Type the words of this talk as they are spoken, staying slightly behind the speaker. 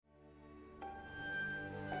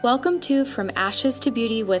Welcome to From Ashes to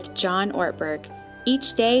Beauty with John Ortberg.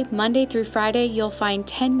 Each day, Monday through Friday, you'll find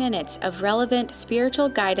 10 minutes of relevant spiritual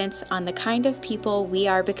guidance on the kind of people we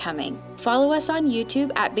are becoming. Follow us on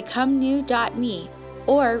YouTube at becomenew.me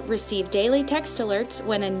or receive daily text alerts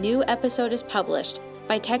when a new episode is published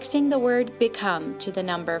by texting the word BECOME to the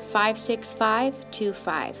number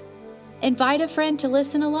 56525. Invite a friend to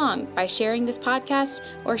listen along by sharing this podcast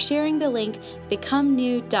or sharing the link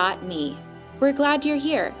becomenew.me. We're glad you're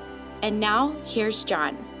here. And now, here's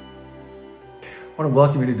John. I want to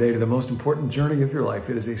welcome you today to the most important journey of your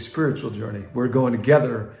life. It is a spiritual journey. We're going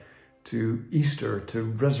together to Easter, to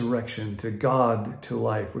resurrection, to God, to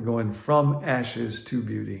life. We're going from ashes to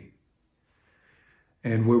beauty.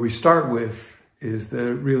 And where we start with is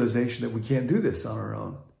the realization that we can't do this on our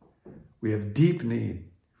own. We have deep need.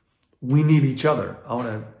 We need each other. I want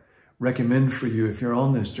to recommend for you, if you're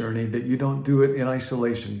on this journey, that you don't do it in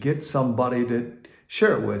isolation. Get somebody to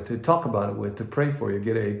share it with, to talk about it with, to pray for you.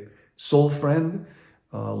 Get a soul friend,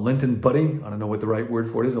 a Lenten buddy, I don't know what the right word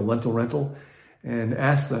for it is, a lentil rental, and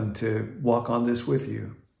ask them to walk on this with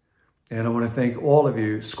you. And I want to thank all of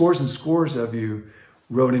you. Scores and scores of you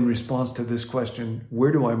wrote in response to this question,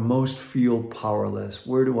 where do I most feel powerless?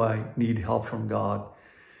 Where do I need help from God?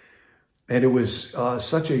 And it was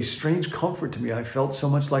such a strange comfort to me. I felt so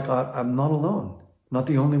much like I'm not alone, not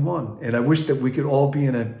the only one. And I wish that we could all be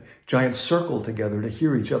in a giant circle together to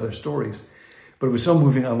hear each other's stories. But it was so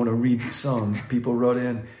moving. I want to read some. People wrote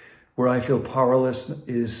in, where I feel powerless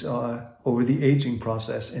is over the aging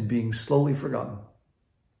process and being slowly forgotten,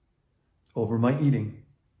 over my eating,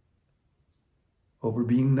 over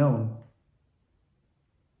being known,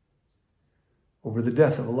 over the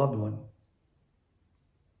death of a loved one,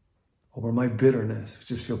 over my bitterness,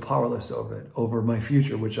 just feel powerless over it, over my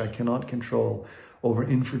future, which I cannot control, over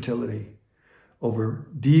infertility, over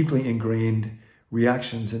deeply ingrained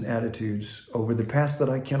reactions and attitudes, over the past that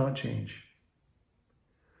I cannot change,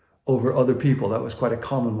 over other people. That was quite a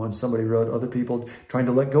common one. Somebody wrote, other people trying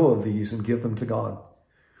to let go of these and give them to God.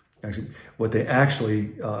 Actually, what they actually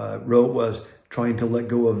wrote was trying to let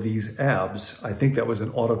go of these abs. I think that was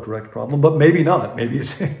an autocorrect problem, but maybe not. Maybe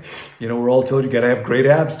it's, we're all told you got to have great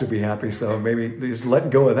abs to be happy. So maybe just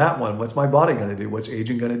let go of that one. What's my body going to do? What's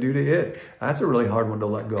aging going to do to it? That's a really hard one to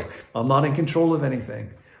let go. I'm not in control of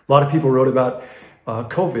anything. A lot of people wrote about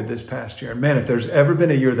COVID this past year. Man, if there's ever been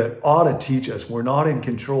a year that ought to teach us, we're not in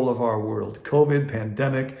control of our world. COVID,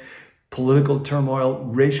 pandemic, political turmoil,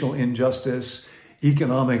 racial injustice,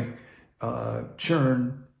 economic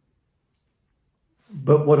churn.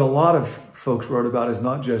 But what a lot of folks wrote about is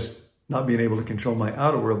not just not being able to control my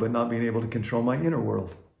outer world, but not being able to control my inner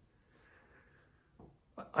world.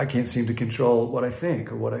 I can't seem to control what I think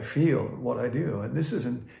or what I feel or what I do. And this is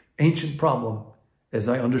an ancient problem. As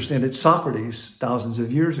I understand it, Socrates, thousands of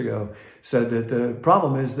years ago, said that the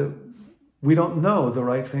problem is that we don't know the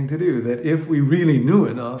right thing to do, that if we really knew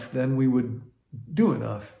enough, then we would do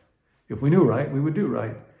enough. If we knew right, we would do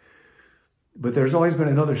right. But there's always been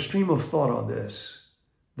another stream of thought on this,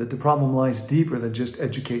 that the problem lies deeper than just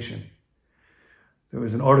education. There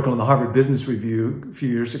was an article in the Harvard Business Review a few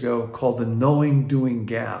years ago called The Knowing-Doing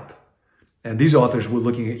Gap. And these authors were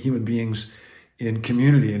looking at human beings in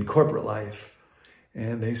community and corporate life.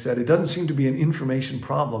 And they said, it doesn't seem to be an information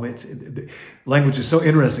problem. The language is so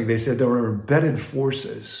interesting. They said there are embedded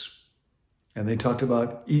forces. And they talked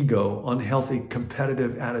about ego, unhealthy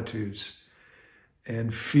competitive attitudes,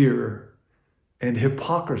 and fear, and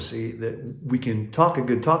hypocrisy, that we can talk a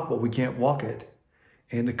good talk, but we can't walk it.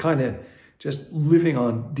 And the kind of just living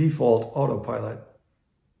on default autopilot.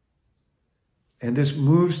 And this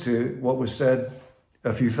moves to what was said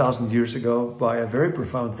a few thousand years ago by a very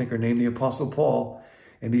profound thinker named the Apostle Paul.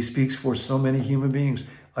 And he speaks for so many human beings.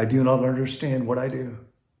 I do not understand what I do.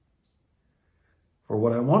 For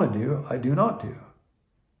what I want to do, I do not do.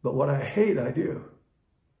 But what I hate, I do.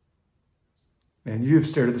 And you've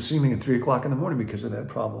stared at the ceiling at 3 o'clock in the morning because of that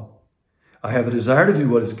problem. I have a desire to do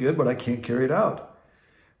what is good, but I can't carry it out.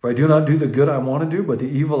 If I do not do the good I want to do, but the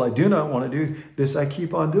evil I do not want to do, this I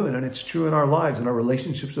keep on doing. And it's true in our lives, in our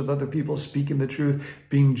relationships with other people, speaking the truth,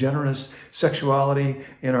 being generous, sexuality,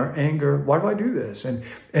 in our anger. Why do I do this? And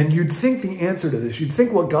you'd think the answer to this, you'd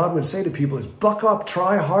think what God would say to people is, buck up,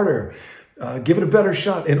 try harder. Give it a better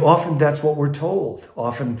shot. And often that's what we're told.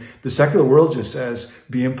 Often the secular world just says,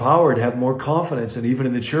 be empowered, have more confidence. And even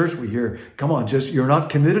in the church we hear, come on, you're not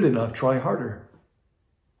committed enough, try harder.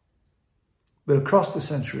 But across the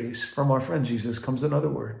centuries, from our friend Jesus comes another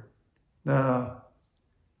word. No,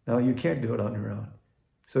 you can't do it on your own.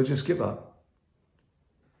 So just give up.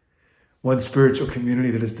 One spiritual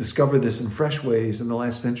community that has discovered this in fresh ways in the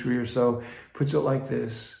last century or so puts it like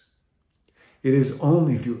this: it is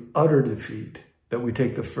only through utter defeat that we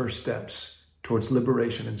take the first steps towards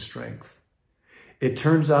liberation and strength. It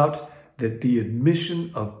turns out that the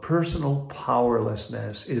admission of personal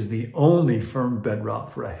powerlessness is the only firm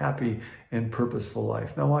bedrock for a happy and purposeful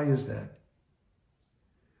life. Now, why is that?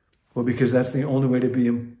 Well, because that's the only way to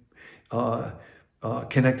be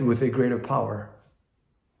connected with a greater power.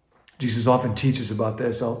 Jesus often teaches about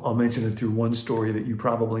this. I'll mention it through one story that you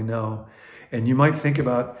probably know. And you might think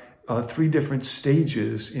about 3 different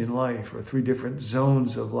stages in life, or 3 different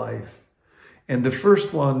zones of life. And the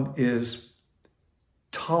first one is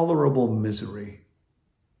tolerable misery.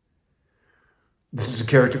 This is a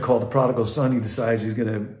character called the prodigal son. He decides he's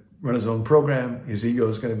going to run his own program. His ego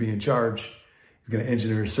is going to be in charge. He's going to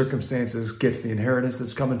engineer his circumstances, gets the inheritance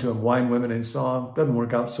that's coming to him, wine, women, and song. Doesn't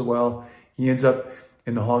work out so well. He ends up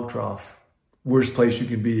in the hog trough. Worst place you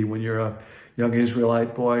can be when you're a young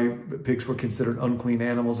Israelite boy. Pigs were considered unclean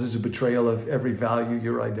animals. This is a betrayal of every value,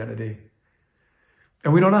 your identity.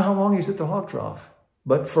 And we don't know how long he's at the hog trough.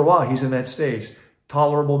 But for a while, he's in that stage.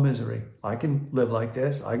 Tolerable misery. I can live like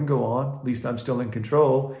this. I can go on. At least I'm still in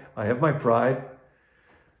control. I have my pride.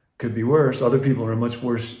 Could be worse. Other people are in a much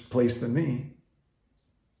worse place than me.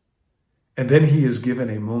 And then he is given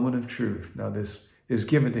a moment of truth. Now, this is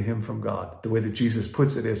given to him from God. The way that Jesus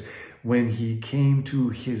puts it is, when he came to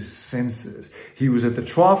his senses. He was at the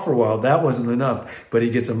trough for a while. That wasn't enough. But he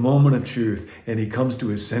gets a moment of truth and he comes to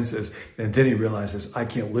his senses. And then he realizes, I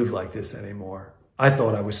can't live like this anymore. I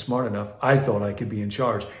thought I was smart enough. I thought I could be in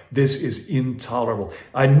charge. This is intolerable.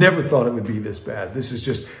 I never thought it would be this bad. This is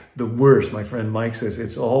just the worst. My friend Mike says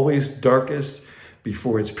it's always darkest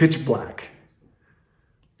before it's pitch black.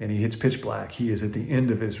 And he hits pitch black. He is at the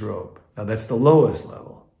end of his rope. Now that's the lowest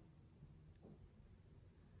level.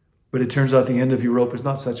 But it turns out the end of your rope is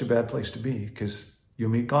not such a bad place to be, because you'll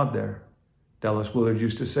meet God there. Dallas Willard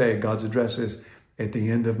used to say, God's address is at the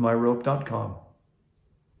end of my rope.com.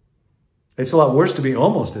 It's a lot worse to be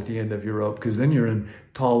almost at the end of your rope, because then you're in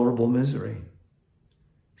tolerable misery.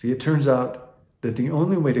 See, it turns out that the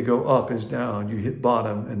only way to go up is down. You hit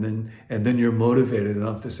bottom, and then you're motivated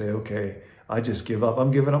enough to say, okay, I just give up.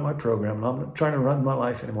 I'm giving up my program, and I'm not trying to run my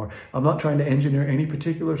life anymore. I'm not trying to engineer any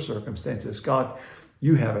particular circumstances. God,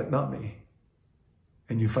 you have it, not me.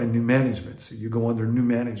 And you find new management. So you go under new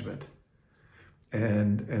management.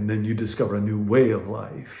 And then you discover a new way of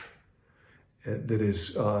life that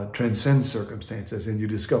is transcends circumstances, and you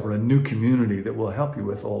discover a new community that will help you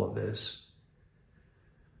with all of this.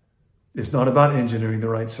 It's not about engineering the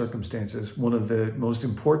right circumstances. One of the most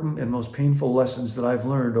important and most painful lessons that I've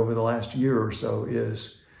learned over the last year or so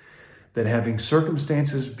is that having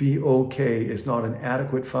circumstances be okay is not an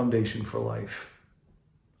adequate foundation for life.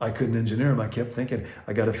 I couldn't engineer them. I kept thinking,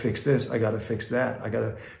 I got to fix this. I got to fix that. I got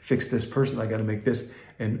to fix this person. I got to make this.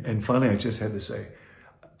 And finally, I just had to say,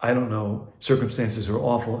 I don't know. Circumstances are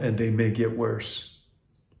awful and they may get worse.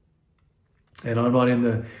 And I'm not in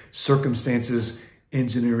the circumstances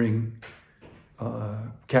engineering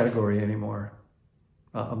category anymore.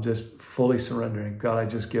 I'm just fully surrendering. God, I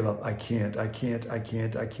just give up. I can't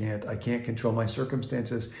control my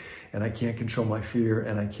circumstances, and I can't control my fear,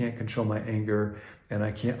 and I can't control my anger, and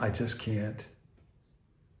I just can't.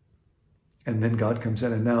 And then God comes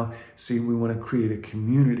in, and now, see, we want to create a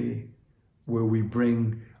community where we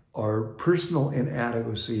bring our personal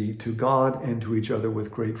inadequacy to God and to each other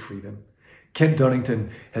with great freedom. Ken Dunnington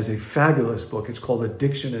has a fabulous book. It's called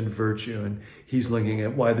Addiction and Virtue, and he's looking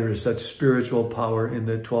at why there is such spiritual power in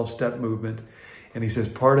the 12-step movement. And he says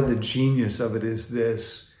part of the genius of it is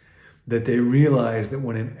this, that they realize that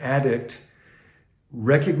when an addict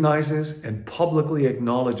recognizes and publicly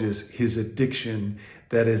acknowledges his addiction,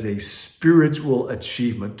 that is a spiritual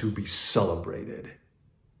achievement to be celebrated.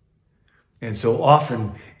 And so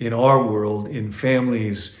often in our world, in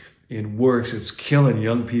families, in works, it's killing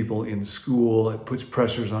young people in school. It puts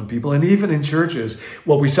pressures on people. And even in churches,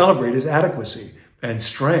 what we celebrate is adequacy and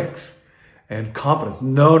strength and competence.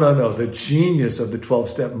 No. The genius of the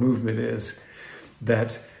 12-step movement is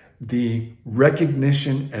that the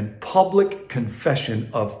recognition and public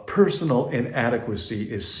confession of personal inadequacy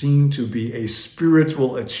is seen to be a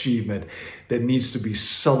spiritual achievement that needs to be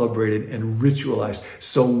celebrated and ritualized.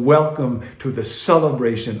 So welcome to the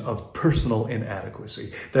celebration of personal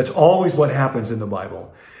inadequacy. That's always what happens in the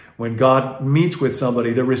Bible. When God meets with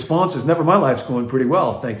somebody, the response is never, my life's going pretty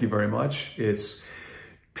well, thank you very much. It's,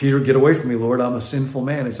 Peter, get away from me, Lord, I'm a sinful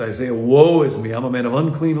man. It's Isaiah, woe is me, I'm a man of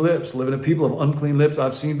unclean lips, living a people of unclean lips.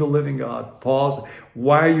 I've seen the living God. Pause.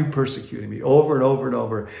 Why are you persecuting me? Over and over and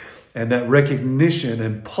over. And that recognition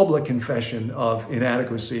and public confession of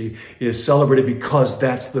inadequacy is celebrated because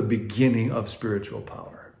that's the beginning of spiritual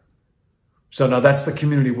power. So now that's the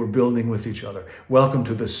community we're building with each other. Welcome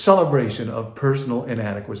to the celebration of personal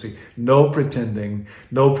inadequacy. No pretending,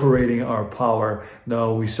 no parading our power.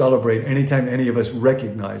 No, we celebrate anytime any of us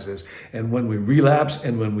recognizes. And when we relapse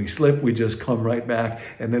and when we slip, we just come right back.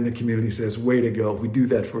 And then the community says, way to go. We do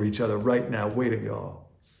that for each other right now. Way to go.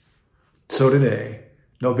 So today,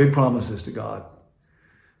 no big promises to God.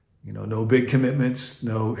 No big commitments,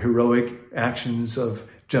 no heroic actions of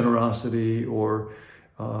generosity or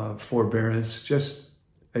forbearance. Just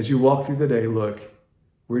as you walk through the day, look,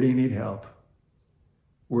 where do you need help?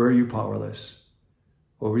 Where are you powerless?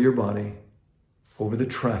 Over your body, over the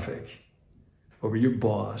traffic, over your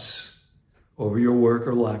boss, over your work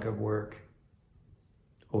or lack of work,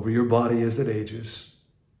 over your body as it ages,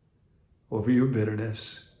 over your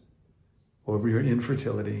bitterness, over your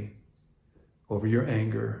infertility, over your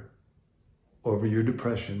anger, over your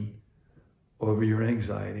depression, over your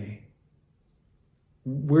anxiety.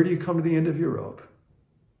 Where do you come to the end of your rope?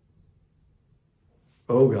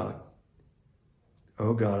 Oh God,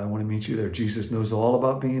 I want to meet you there. Jesus knows all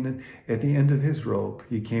about being at the end of his rope.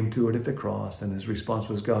 He came to it at the cross, and his response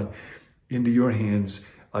was, God, into your hands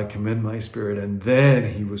I commend my spirit. And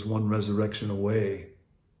then he was one resurrection away.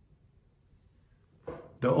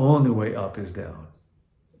 The only way up is down.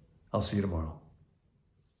 I'll see you tomorrow.